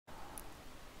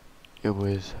it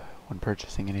was when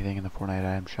purchasing anything in the Fortnite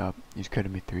item shop, use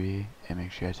code MP3 and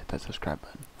make sure you guys hit that subscribe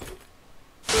button.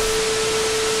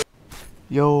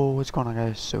 Yo, what's going on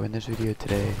guys? So in this video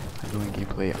today, I'm doing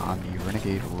gameplay on the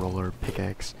Renegade roller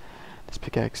pickaxe. This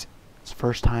pickaxe is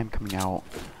first time coming out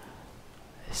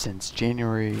since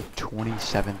January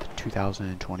 27th,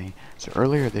 2020. So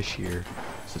earlier this year.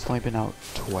 So it's only been out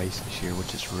twice this year,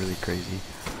 which is really crazy.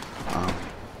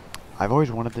 I've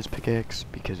always wanted this pickaxe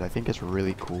because I think it's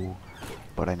really cool,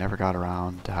 but I never got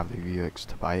around to have the UX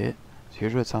to buy it. So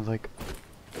here's what it sounds like.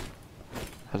 It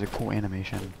has a cool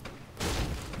animation.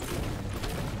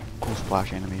 Cool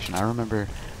splash animation. I remember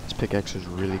this pickaxe was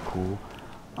really cool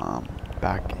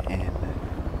back in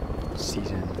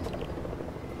season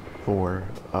 4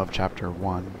 of chapter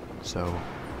 1. So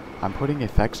I'm putting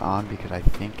effects on because I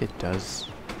think it does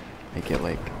make it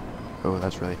like, oh,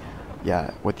 that's really,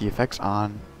 yeah, with the effects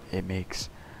on, it makes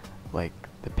like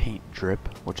the paint drip,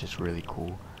 which is really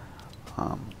cool.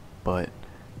 But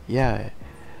yeah,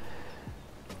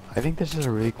 I think this is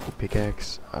a really cool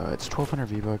pickaxe. It's 1200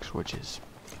 V-Bucks, which is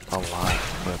a lot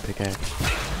for a pickaxe.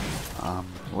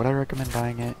 Would I recommend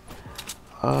buying it?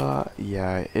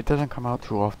 Yeah, it doesn't come out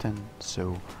too often,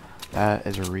 so that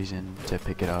is a reason to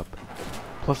pick it up.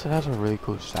 Plus it has a really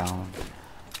cool sound,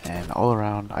 and all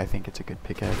around I think it's a good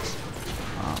pickaxe.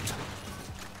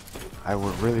 I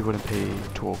really wouldn't pay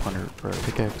 $1200 for a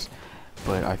pickaxe,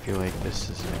 but I feel like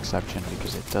this is an exception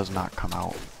because it does not come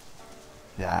out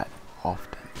that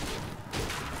often.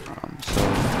 So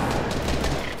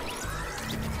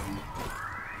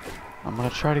I'm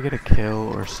gonna try to get a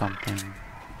kill or something,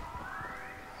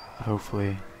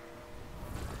 hopefully.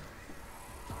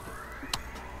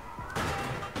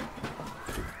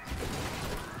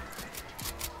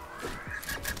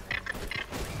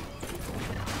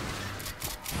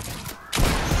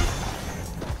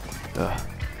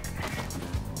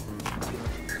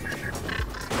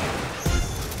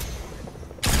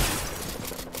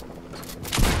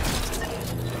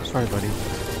 Sorry, buddy.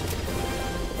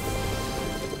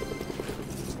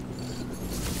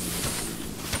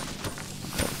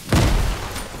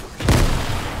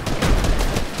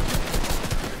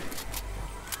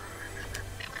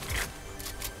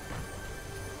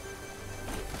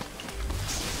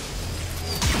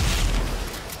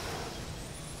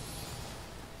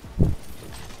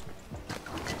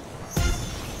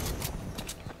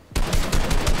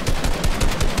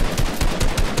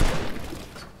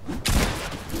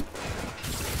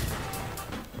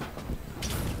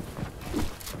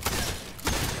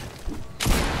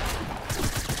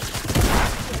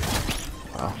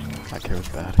 That kill was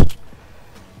bad.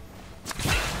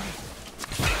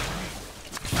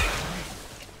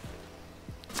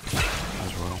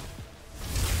 As well.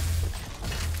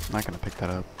 I'm not gonna pick that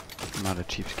up. I'm not a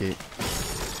cheapskate.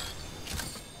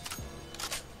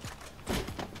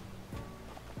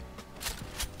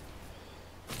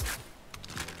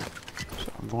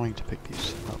 So I'm going to pick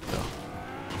these up though.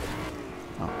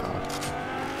 Oh god.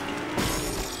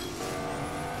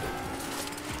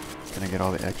 Gonna get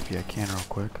all the XP I can real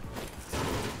quick.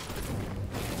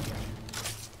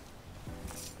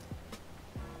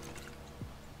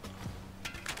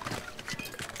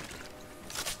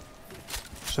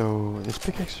 So this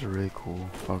pickaxe is really cool.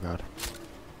 Oh god.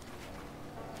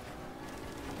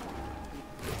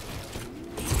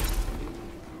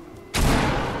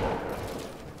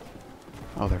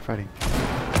 Oh, they're fighting.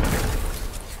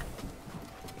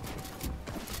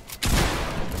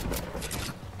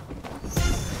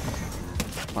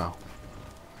 Wow.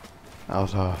 That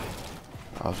was a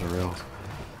real.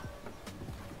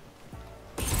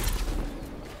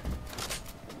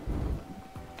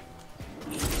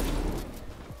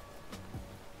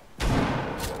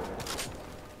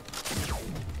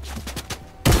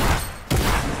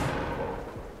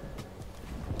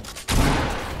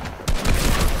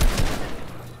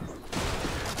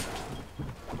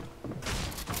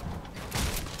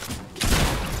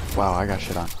 Wow, I got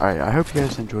shit on. Alright, I hope you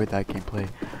guys enjoyed that gameplay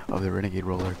of the Renegade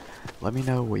roller. Let me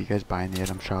know what you guys buy in the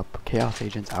item shop. Chaos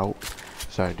Agent's out,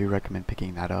 so I do recommend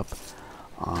picking that up.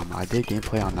 I did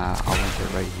gameplay on that. I'll link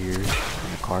it right here in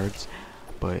the cards.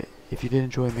 But if you did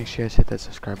enjoy, make sure you guys hit that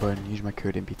subscribe button. Use my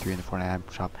code MP3 in the Fortnite item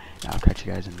shop, and I'll catch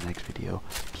you guys in the next video.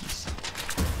 Peace.